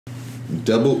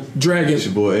Double Dragon. It's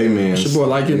your boy AMENZ. It's your boy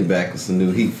Like It. Back with some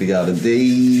new heat for y'all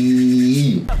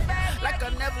today. Like I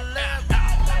never left.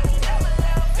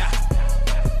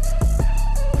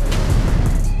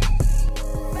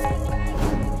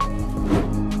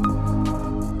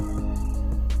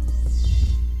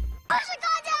 Push the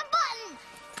goddamn button!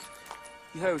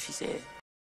 You heard what she said.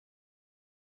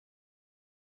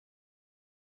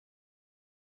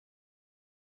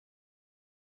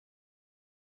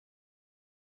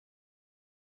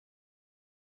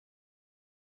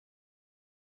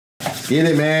 Get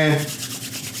it, man.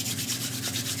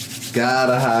 Got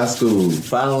out of high school.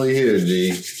 Finally here, G.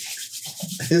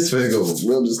 It's finna go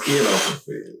rub the skin off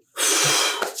the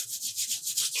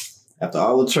face. After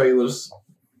all the trailers,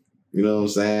 you know what I'm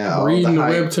saying? All Reading the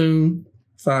hype. Webtoon,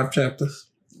 5 chapters.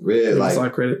 Read like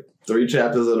side credit. 3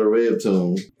 chapters of the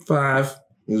Webtoon. 5.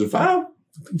 Is it 5? I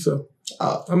think so.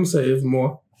 Oh. I'm gonna say it's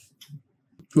more.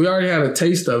 We already had a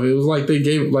taste of it. It was like they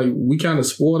gave, like, we kind of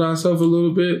spoiled ourselves a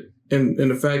little bit in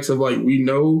the facts of, like, we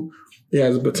know it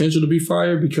has the potential to be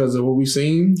fire because of what we've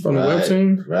seen from the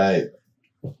Webtoon. Right.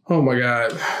 Oh my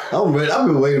God. I'm ready. I've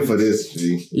been waiting for this,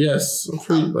 G. Yes. I'm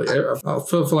pretty, like, I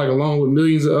feel like along with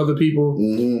millions of other people,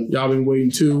 y'all been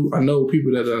waiting too. I know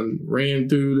people that ran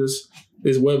through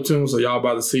this Webtoon, so y'all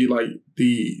about to see like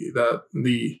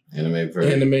the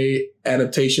anime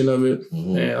adaptation of it.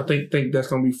 And I think that's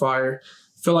gonna be fire.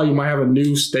 I feel like you might have a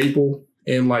new staple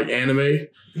in like anime.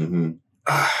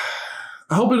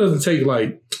 I hope it doesn't take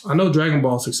like, I know Dragon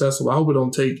Ball is successful, but I hope it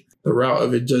don't take the route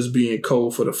of it just being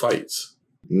cold for the fights.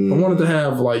 I wanted to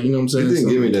have like, you know what I'm saying? It didn't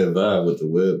give me that vibe with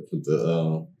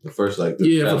the first like for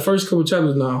the first couple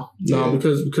chapters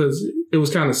because it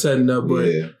was kind of setting up, but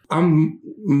I'm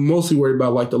mostly worried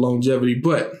about like the longevity,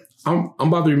 but I'm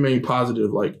about to remain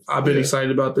positive. Like I've been excited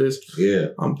about this.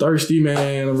 I'm thirsty,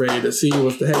 man. I'm ready to see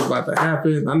what the heck about to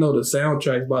happen. I know the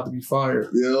soundtrack's about to be fire.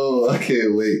 Yo, I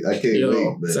can't wait. I can't wait,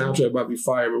 man. The soundtrack about to be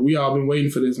fire, but we all been waiting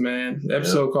for this, man. The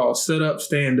episode called Set Up,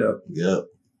 Stand Up. Yep.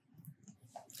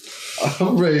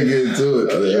 I'm ready to get into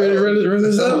it. You ready to run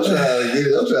this up? I'm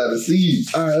trying to see.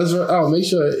 All right, let's run. Oh, make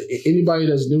sure anybody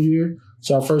that's new here, it's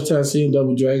y'all first time seeing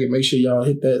Double Dragon, make sure y'all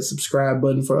hit that subscribe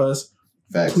button for us.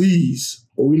 Facts. Please.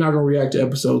 Or we're not going to react to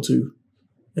episode 2.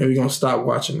 And we're going to stop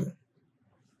watching it.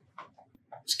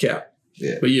 It's cap.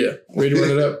 Yeah. But yeah, ready to run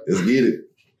it up? Let's get it.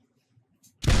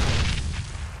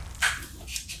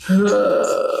 I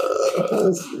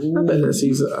bet that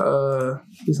sees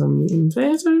some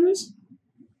fan service.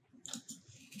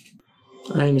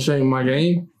 I ain't ashamed of my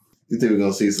game. You think we're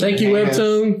going to see some Thank you, hands?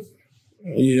 Webtoon.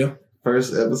 Yeah.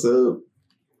 First episode.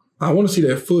 I want to see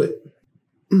that foot.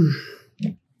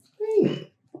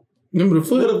 Remember the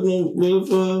foot? What if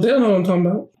they don't know what I'm talking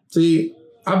about. See,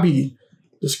 I be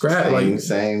described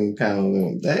same kind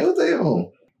of. Dang, what they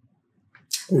on?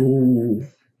 Ooh,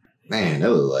 man, that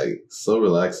was like so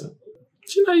relaxing.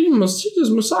 She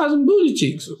just massaging booty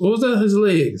cheeks. What was that? His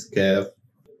legs, his calf.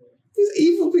 These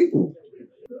evil people.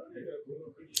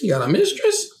 He got a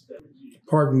mistress.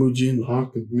 Park Mujin.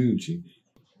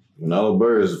 When all the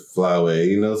birds fly away,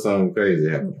 you know something crazy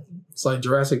happened. It's like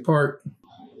Jurassic Park.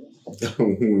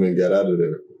 Women got out of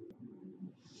there.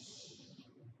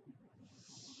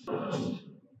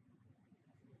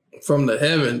 From the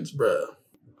heavens, bro.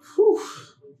 Whew.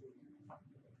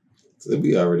 So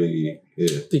we already, I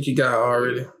think you got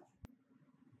already.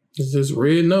 It's this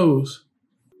red nose.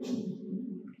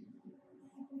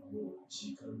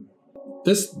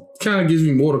 This kind of gives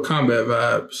me Mortal Kombat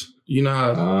vibes. You know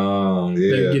how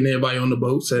they're getting everybody on the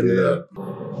boat, setting it up.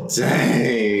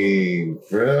 Dang,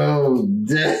 bro.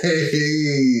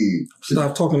 Dang.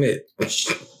 Stop talking that.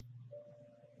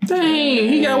 Dang,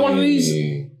 he got one of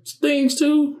these things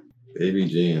too. Baby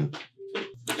Jim.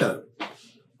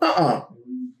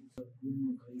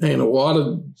 Ain't the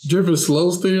water dripping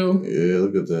slow still? Yeah,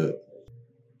 look at that.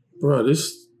 Bro,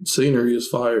 this scenery is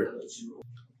fire.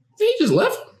 He just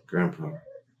left him. Grandpa.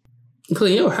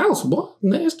 Clean your house, boy.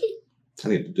 Nasty. I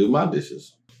need to do my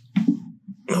dishes.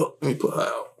 Oh, let me put her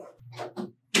out.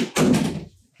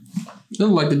 It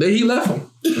looked like the day he left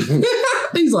him.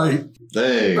 He's like,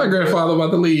 dang. My grandfather about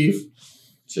to leave.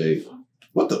 Jake.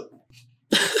 What the?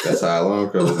 That's how alarm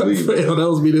clocks leave. That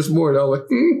was me this morning. I was like,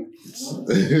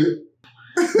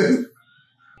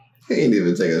 He ain't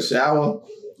even take a shower.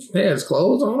 He had his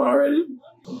clothes on already.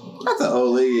 That's an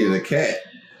old lady and a cat.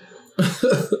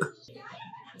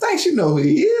 Thanks, you know who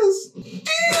he is.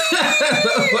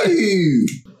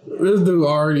 This dude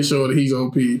already showed that he's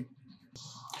OP. He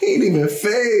ain't even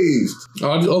phased.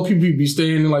 Oh, just OP people be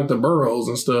staying in like the burrows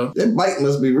and stuff. That bike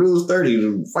must be real sturdy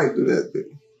to fight through that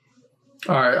thing.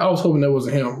 All right, I was hoping that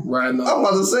wasn't him riding up. I'm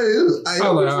about to say it.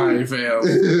 I was like, all right, fam.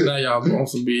 Now y'all on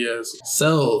some BS.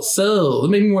 Seoul. It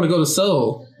made me want to go to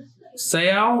Seoul.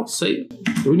 Seoul? Say,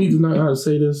 do we need to know how to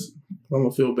say this? I'm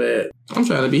gonna feel bad. I'm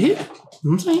trying to be hip. You know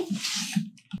what I'm saying?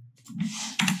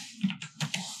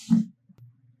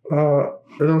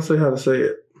 They don't say how to say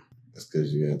it. That's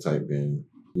because you gotta type in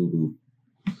Google,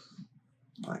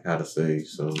 like how to say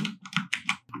so.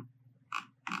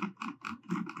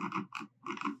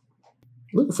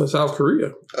 Looking for South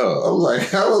Korea. Oh, I'm like,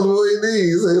 how much more you need?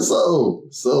 You say so.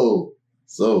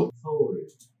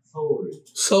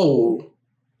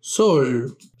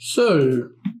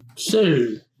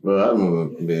 Bro, I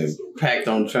remember being packed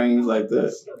on trains like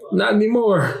that. Not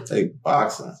anymore. Take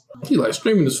boxing. He like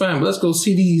streaming is fine, but let's go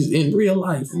see these in real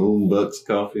life. Moonbucks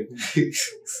coffee.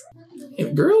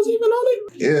 And girls even on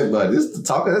it? Yeah, but it's the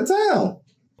talk of the town.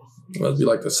 Must be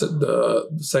like the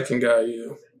second guy,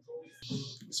 yeah.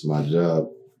 It's my job.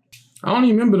 I don't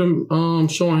even remember them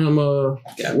showing him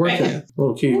working.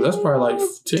 Okay, that's probably like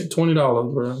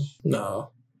 $20, bro. Nah.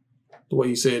 The way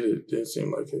you said it didn't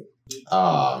seem like it.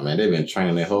 Ah, man, they've been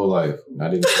training their whole life.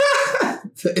 Not even.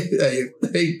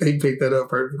 they picked that up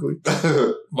perfectly.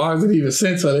 Why didn't even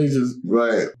sense her? They just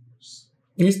right.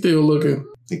 He's still looking.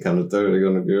 He come to third. They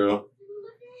go to girl.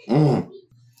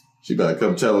 She better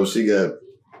come tell him she got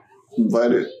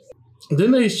invited.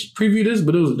 Didn't they preview this,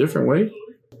 but it was a different way?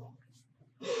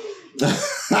 Well,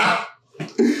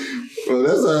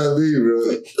 that's how it be, bro.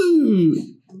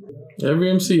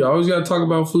 Every MC always gotta talk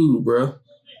about food, bro.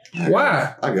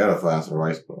 Why? I gotta find some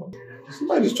rice balls.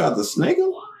 Somebody just tried to snake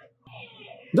him?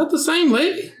 That the same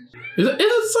lady? Is it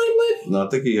the same lady? No, I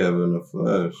think he have it in the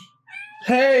flesh.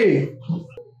 Hey!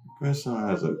 Grandson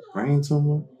has a brain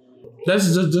tumor?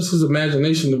 That's just his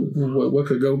imagination of what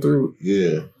could go through.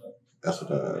 Yeah. That's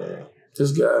what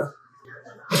this guy.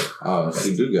 Oh,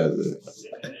 he do got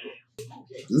that.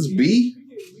 This B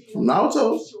from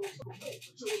Naruto?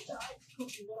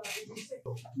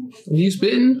 You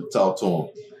spitting? Talk to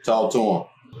him.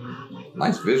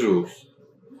 Nice visuals.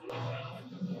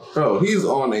 Bro, he's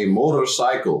on a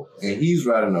motorcycle and he's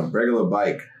riding a regular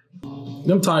bike.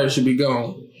 Them tires should be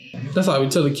gone. That's how we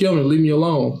tell the kill me, leave me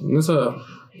alone. And that's her.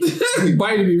 He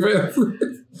biting me, real.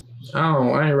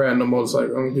 I ain't riding no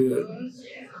motorcycle. I'm good.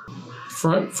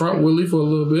 Front wheelie for a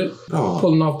little bit. Oh.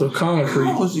 Pulling off the concrete.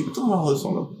 How was he doing all this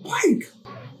on a bike?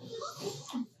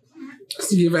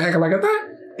 See you ever acting like a thought?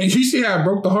 And you see how I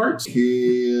broke the hearts?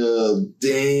 Yeah,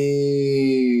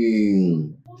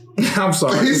 dang. I'm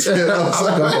sorry.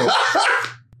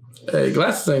 Hey,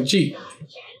 glasses ain't cheap.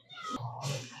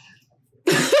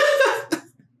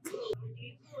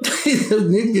 Need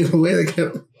to get away.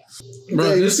 Bro,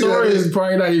 yeah, this story is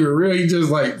probably not even real. He just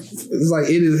like, it's like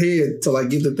in his head to like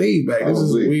get the thing back. This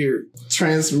is weird.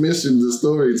 Transmission the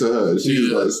story to her. She's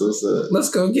like so sad. Let's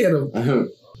go get him.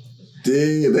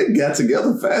 Dude, they got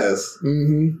together fast.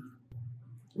 Mm-hmm.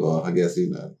 Well, I guess he's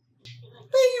not. Man,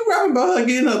 you rapping about her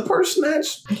getting her purse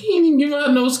snatched? He ain't even giving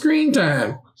her no screen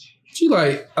time. She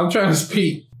like, I'm trying to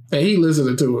speak, and he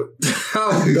listening to it.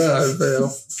 I'm done,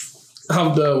 fam.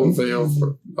 I'm done with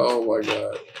fam. Oh my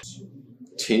God.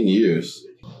 10 years.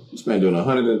 This man doing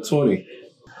 120.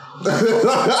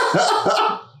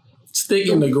 Stick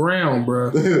in the ground,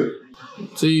 bro.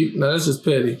 See, now that's just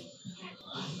petty.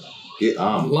 Get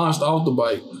on. Launched off the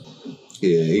bike.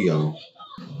 Yeah, he gone.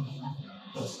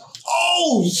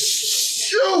 Oh,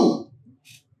 shoot!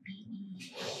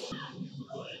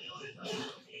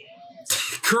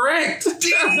 Correct.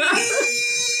 He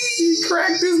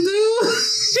cracked this dude.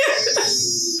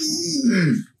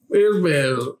 This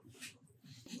man.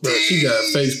 Bro, she got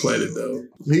face planted though.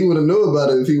 He would have known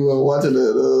about it if he wasn't watching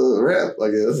that rap,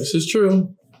 I guess. This is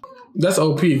true. That's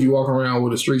OP if you walk around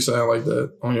with a street sign like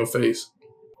that on your face.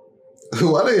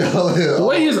 Why they all here? The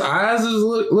way his eyes is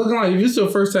looking like, if it's your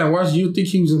first time watching, you think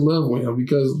he was in love with him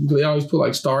because they always put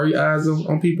like starry eyes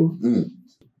on people.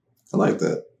 I like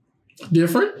that.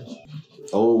 Different.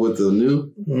 Old with the new.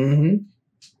 Mm-hmm.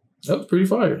 That's pretty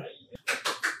fire.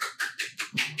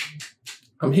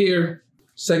 I'm here.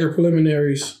 Second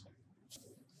preliminaries.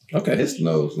 Okay. It's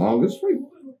nose long as free.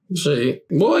 Shit.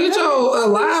 Boy, get y'all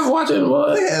live watching,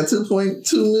 boy. They had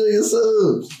 2.2 million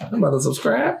subs. I'm about to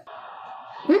subscribe.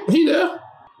 He there.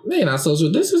 They ain't not social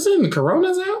distancing. The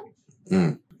corona's out.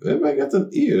 Everybody got them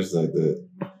ears like that.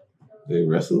 They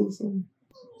wrestle or something.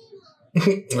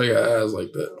 They got eyes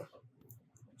like that.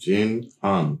 Jin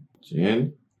Han.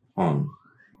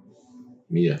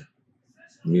 Mira.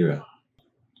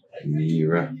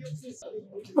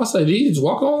 I say, these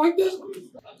walk on like this?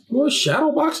 Boy,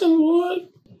 shadow boxing, boy.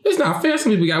 It's not fair.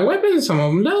 Some people got weapons, some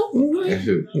of them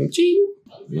don't. Cheating.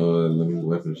 No, let me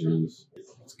weapons use.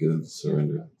 Get him to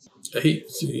surrender.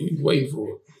 He's waiting for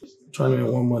it. Trying to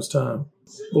in 1 month's time.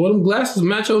 Boy, them glasses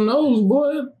match your nose,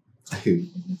 boy.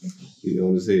 He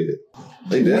on his head.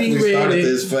 They definitely started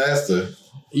this faster.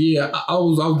 Yeah, I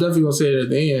was definitely gonna say it at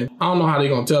the end. I don't know how they're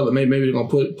gonna tell it. Maybe they're gonna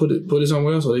put it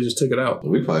somewhere else, or they just took it out.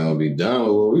 We probably gonna be done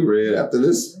with what we read after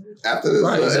this.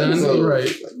 Right, episode. Right.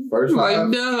 First 5. Like,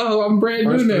 no, I'm brand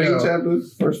new now. First 3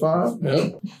 chapters, first 5.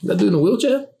 Yep. That dude in a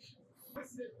wheelchair.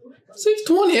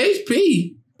 620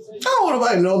 HP. I don't want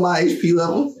nobody to know my HP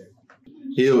level.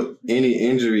 Heal any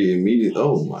injury immediately.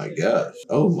 Oh my gosh.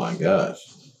 Oh my gosh.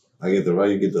 I get the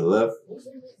right, you get the left.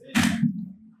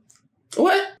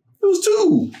 What? It was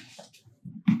 2.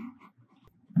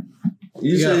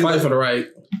 You gotta fight for the right.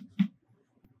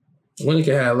 When it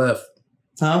can have left.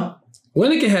 Huh?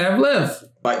 When it can have left.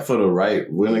 Fight for the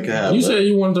right. When it can have You left. said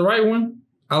you wanted the right one?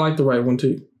 I like the right one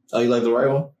too. Oh, you like the right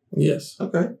one? Yes.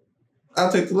 Okay.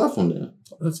 I'll take the left one then.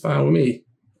 That's fine with me.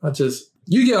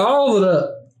 You get all of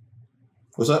that.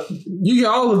 What's up? You get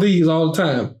all of these all the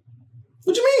time.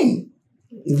 What you mean?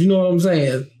 You know what I'm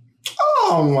saying?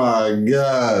 Oh my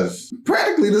gosh.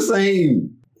 Practically the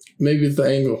same. Maybe it's the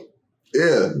angle.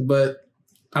 Yeah. But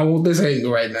I want this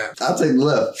angle right now. I'll take the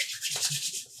left.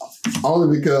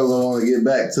 Only because I want to get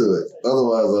back to it.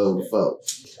 Otherwise, I would have felt.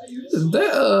 Is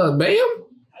that Bam?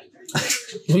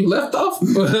 We left off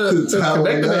connected to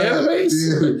animes?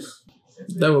 Yeah.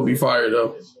 That would be fire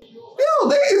though. Yo,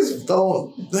 they is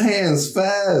throwing the hands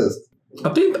fast. I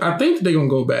think they're gonna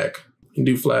go back and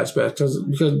do flashbacks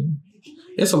because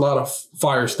it's a lot of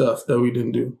fire stuff that we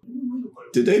didn't do.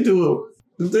 Did they do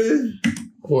a? Did they?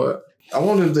 What? I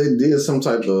wonder if they did some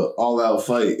type of all-out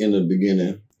fight in the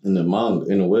beginning in the manga,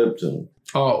 in the webtoon.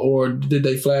 Oh, or did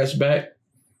they flash back?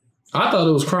 I thought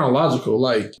it was chronological.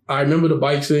 Like I remember the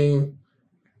bike scene,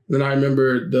 then I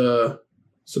remember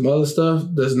some other stuff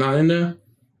that's not in there.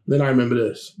 Then I remember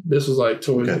this. This was like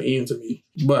towards the end to me.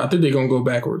 But I think they're gonna go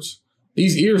backwards.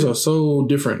 These ears are so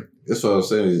different. That's what I was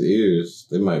saying. These ears,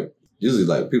 they might usually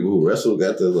like people who wrestle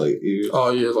got the like ears.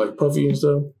 Oh yeah, like puffy and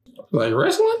stuff. Like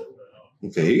wrestling.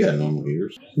 Okay, he got normal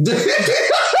ears.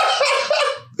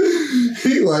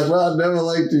 He like, bro, I never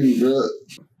liked you, bro.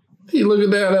 He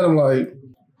looking down at him like,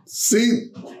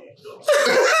 see.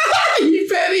 You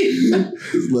petty.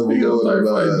 This level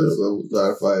one,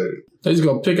 start fighting. They just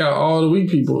gonna pick out all the weak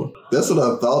people. That's what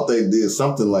I thought they did.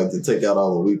 Something like to take out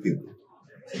all the weak people.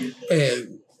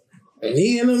 And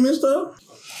he in them and stuff.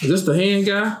 Is this the hand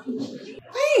guy?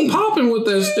 Dang. Popping with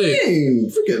that stick.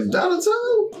 Dang, freaking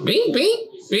Donatello. Bing, bing,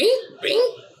 bing,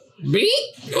 bing, bing.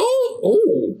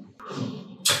 Oh.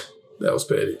 That was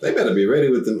petty. They better be ready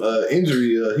with them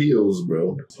injury heals,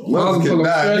 bro. Mother can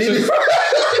die.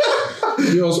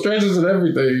 Yo, stretches and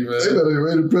everything, man. They better be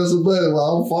ready to press a button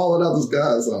while I'm falling out the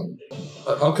sky or something.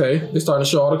 Okay, they're starting to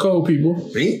show all the code people.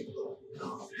 Beat.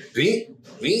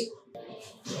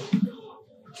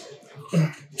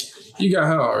 You got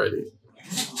her already.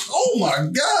 Oh my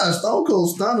gosh, Stone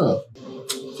Cold Stunner.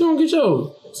 You don't get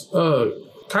your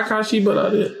Kakashi butt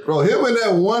out of it. Bro, hit with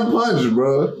that one punch,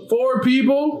 bro. 4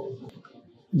 people.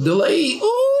 Delayed.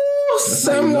 Ooh,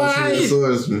 samurai.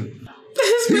 Swordsman.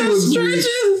 This man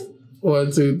stretches.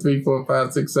 1, 2, 3, 4,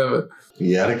 5, 6, 7.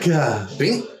 Yadaka.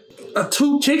 Bing.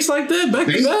 2 kicks like that, back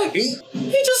to back. He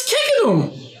just kicking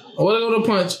them. Oh, they go to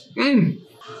punch. Did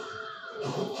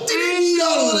he eat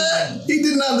all of that? He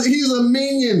did not. He's a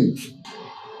minion.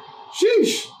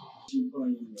 Sheesh.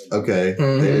 Okay,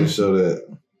 they didn't show that.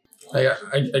 I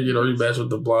get a rematch with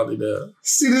the blondie there.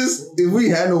 See this? If we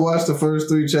hadn't watched the first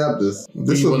 3 chapters,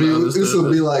 this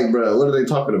would be like, bro, what are they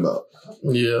talking about?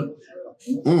 Yeah.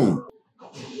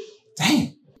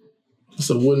 Dang. It's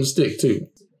a wooden stick too.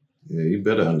 Yeah, you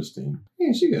better understand.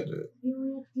 Yeah, she got that.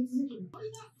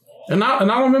 And I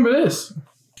don't remember this.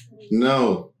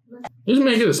 No. This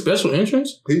man get a special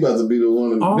entrance? He about to be the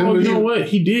one. Oh, you know what?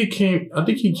 He did came. I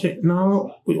think he came.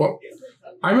 No.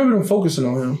 I remember them focusing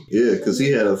on him. Yeah, because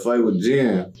he had a fight with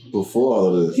Jen before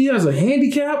all of this. He has a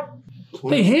handicap?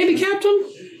 They handicapped him?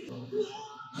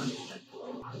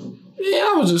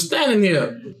 Yeah, I was just standing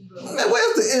here. Man,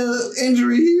 where's the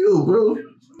injury heal, bro?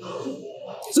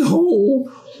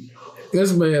 So,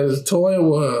 this man is toying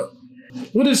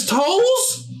with his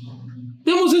toes?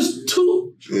 Them was his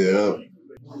two. Yeah.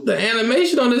 The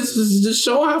animation on this is just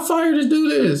showing how fire this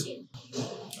dude is.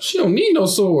 She don't need no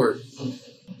sword.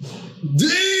 Dang!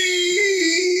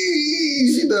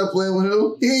 She not playing with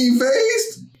him. He ain't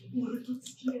faced.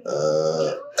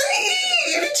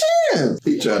 Any chance?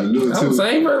 He tried to do it too. I'm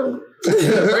saying, bro.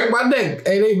 Break my neck.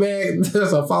 Hey, they bad.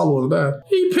 That's our followers now.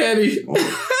 He petty.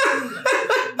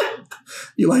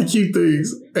 You like cute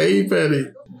things. Hey, he petty.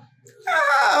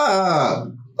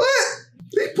 What?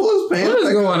 He paying. What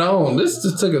is going on? This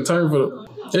just took a turn for the...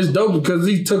 It's dope because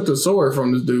he took the sword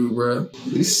from this dude, bro.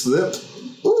 He slipped.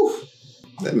 Oof.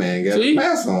 That man got a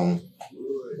mask on.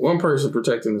 One person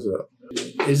protecting himself.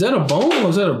 Is that a bone or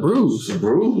is that a bruise? It's a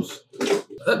bruise.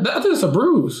 I think it's a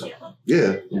bruise.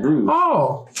 Yeah, a bruise.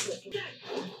 Oh.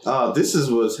 Oh, this is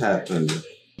what's happened.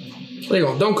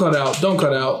 Don't cut out. Don't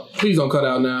cut out. Please don't cut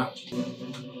out now.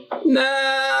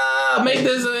 Nah, make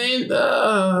this like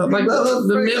the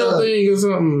middle thing or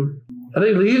something. Are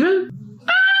they leaving?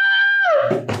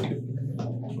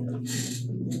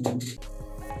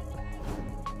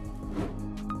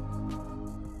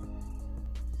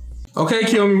 Okay,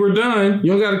 Kilmy, we're done.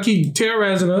 You don't gotta keep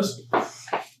terrorizing us.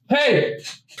 Hey!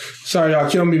 Sorry, y'all.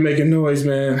 Kill me making noise,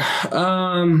 man.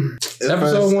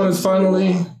 Episode 1 is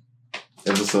finally...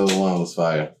 Episode 1 was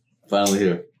fire. Finally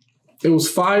here. It was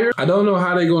fire. I don't know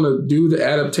how they're gonna do the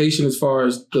adaptation as far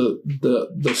as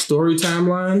the story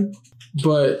timeline,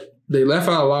 but they left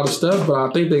out a lot of stuff, but I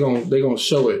think they're gonna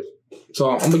show it. So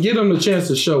I'm gonna give them the chance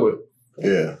to show it.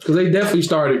 Yeah. Because they definitely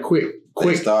started quick.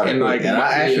 And I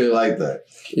actually like that.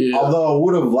 Yeah. Although I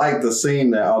would have liked to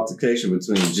seen that altercation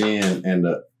between Jen and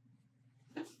the...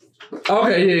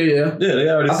 Okay, yeah. Yeah, they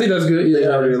already... I think that's good. Yeah, they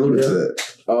already alluded to that.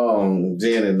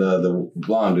 Jen and the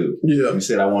blonde dude. Yeah. You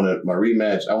said I wanted my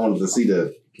rematch. I wanted to see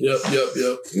the... Yep.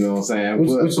 You know what I'm saying?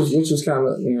 Which is kind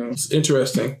of, it's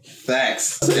interesting.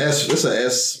 Facts. It's an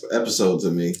S episode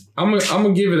to me. I'm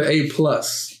gonna give it an A+.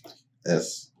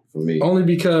 S for me. Only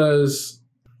because...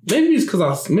 Maybe because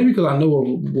I know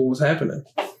what was happening.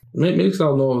 Maybe because I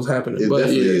don't know what was happening. But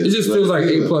yeah, it just feels like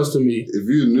A+ to me. If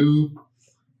you knew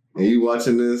and you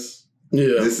watching this,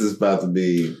 this is about to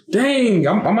be... Dang,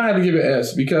 I might have to give it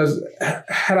S because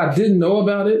had I didn't know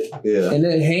about it, and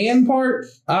that hand part,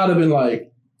 I'd have been like...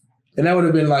 And that would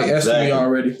have been like S to me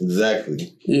already.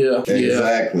 Exactly. Yeah.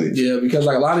 Exactly. Yeah, because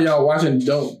like a lot of y'all watching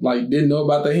didn't know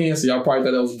about the hand, so y'all probably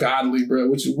thought that was godly, bro,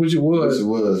 which it was. Which it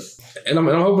was. And I'm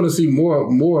hoping to see more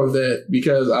of that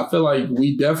because I feel like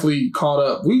we definitely caught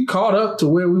up. We caught up to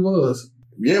where we was.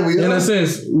 Yeah, we are. In a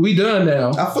sense, we done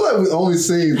now. I feel like we only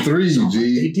seen 3,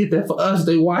 G. They did that for us.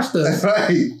 They watched us.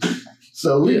 Right.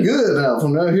 So we good now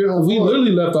from now here on. We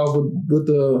literally left off with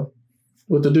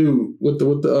the dude with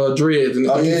the dreads and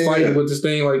he's fighting with this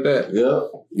thing like that.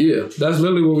 Yeah, that's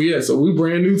literally where we at. So we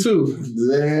brand new too.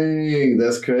 Dang,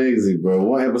 that's crazy, bro.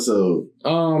 1 episode.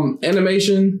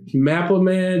 Animation, Mappa,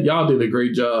 man, y'all did a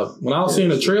great job. When I was seeing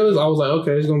the trailers, I was like,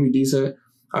 okay, it's gonna be decent.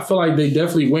 I feel like they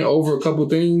definitely went over a couple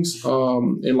things,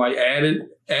 and like added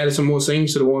some more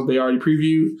scenes to the ones they already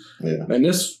previewed. Yeah, and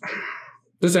this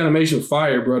animation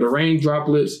fire, bro. The rain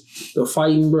droplets, the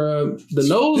fighting, bro. The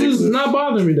nose is not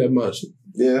bothering me that much.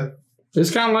 Yeah. It's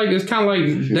kind of like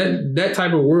that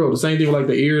type of world. The same thing with like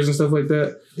the ears and stuff like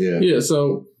that. Yeah. Yeah,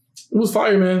 so it was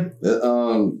fire, man.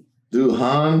 Dude,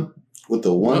 Han with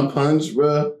the one punch,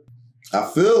 bro. I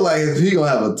feel like he gonna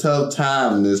have a tough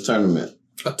time in this tournament.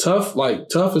 Tough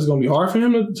is gonna be hard for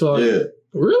him to like,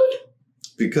 really?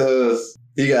 Because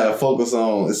he gotta focus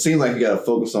on, it seems like he gotta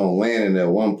focus on landing that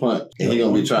one punch. And he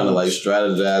gonna be trying to like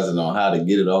strategizing on how to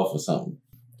get it off or something.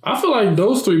 I feel like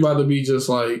those 3 about to be just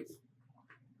like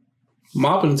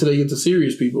mopping until they get to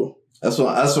serious people. That's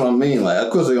what I mean. Like,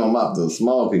 of course they're gonna mop the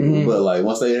small people, but like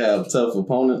once they have tough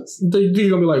opponents, they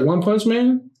gonna be like One Punch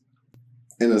Man.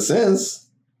 In a sense,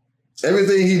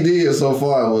 everything he did so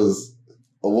far was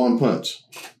a one punch.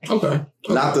 Okay.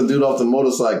 Knocked the dude off the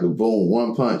motorcycle, boom,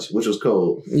 one punch, which was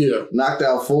cold. Yeah. Knocked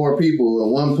out 4 people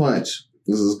in one punch.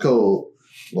 This is cold.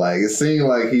 Like, it seemed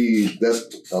like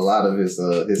that's a lot of his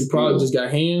he probably just got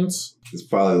hands. It's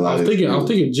probably a lot I was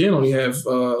thinking Jen only have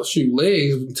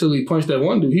legs until he punched that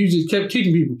one dude. He just kept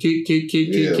kicking people.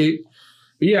 Kick.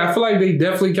 But yeah, I feel like they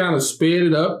definitely kind of sped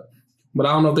it up. But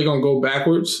I don't know if they're gonna go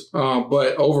backwards.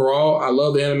 But overall, I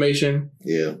love the animation.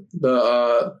 Yeah.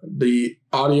 The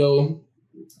audio.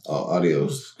 Oh, audio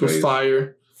was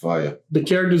fire. Fire. The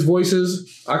characters'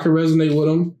 voices, I can resonate with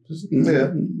them.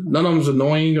 Yeah. None of them's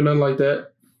annoying or nothing like that.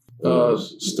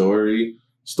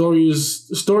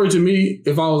 Story to me,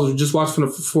 if I was just watching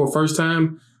for the first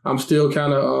time, I'm still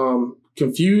kind of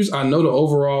confused. I know the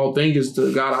overall thing is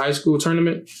the God of High School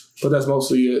tournament, but that's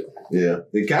mostly it. Yeah.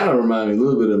 It kind of reminded me a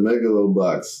little bit of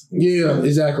Megalobox. Yeah,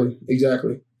 exactly.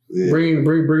 Yeah. Bringing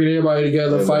everybody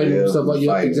together, fighting and stuff like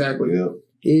that. Exactly. Yep.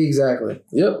 Exactly.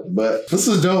 Yep. But this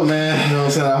was dope, man. You know what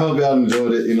I'm saying? I hope y'all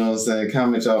enjoyed it. You know what I'm saying?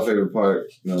 Comment y'all favorite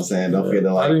part. You know what I'm saying? Don't forget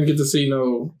to like. I didn't get to see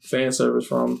no fan service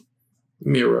from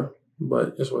Mira,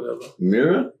 but it's whatever.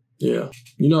 Mira? Yeah.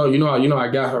 You know I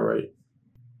got her right.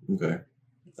 Okay.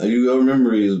 Your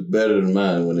memory is better than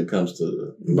mine when it comes to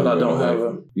the... But I don't have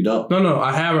her. You don't? No,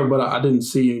 I have her, but I didn't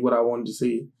see what I wanted to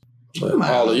see. But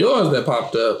all of yours that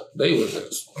popped up, they was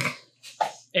just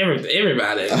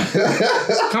everybody.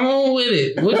 Come on with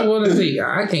it. What you want to see?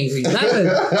 I can't see nothing.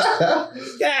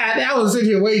 God, I was sitting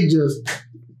here waiting just.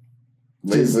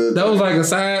 That was like a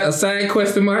side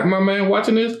quest in my man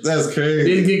watching this. That's crazy.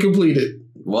 Didn't get completed.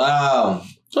 Wow.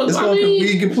 So, it's going to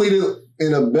be completed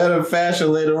in a better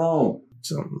fashion later on.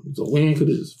 So when could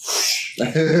this?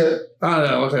 Okay.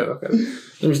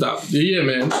 Let me stop. Yeah,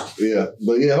 man. Yeah.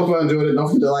 But yeah, hope y'all enjoyed it. Don't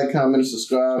forget to like, comment, and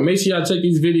subscribe. And make sure y'all check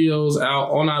these videos out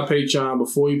on our Patreon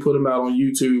before you put them out on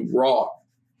YouTube raw.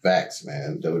 Facts,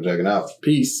 man. Double checking out.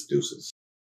 Peace. Deuces.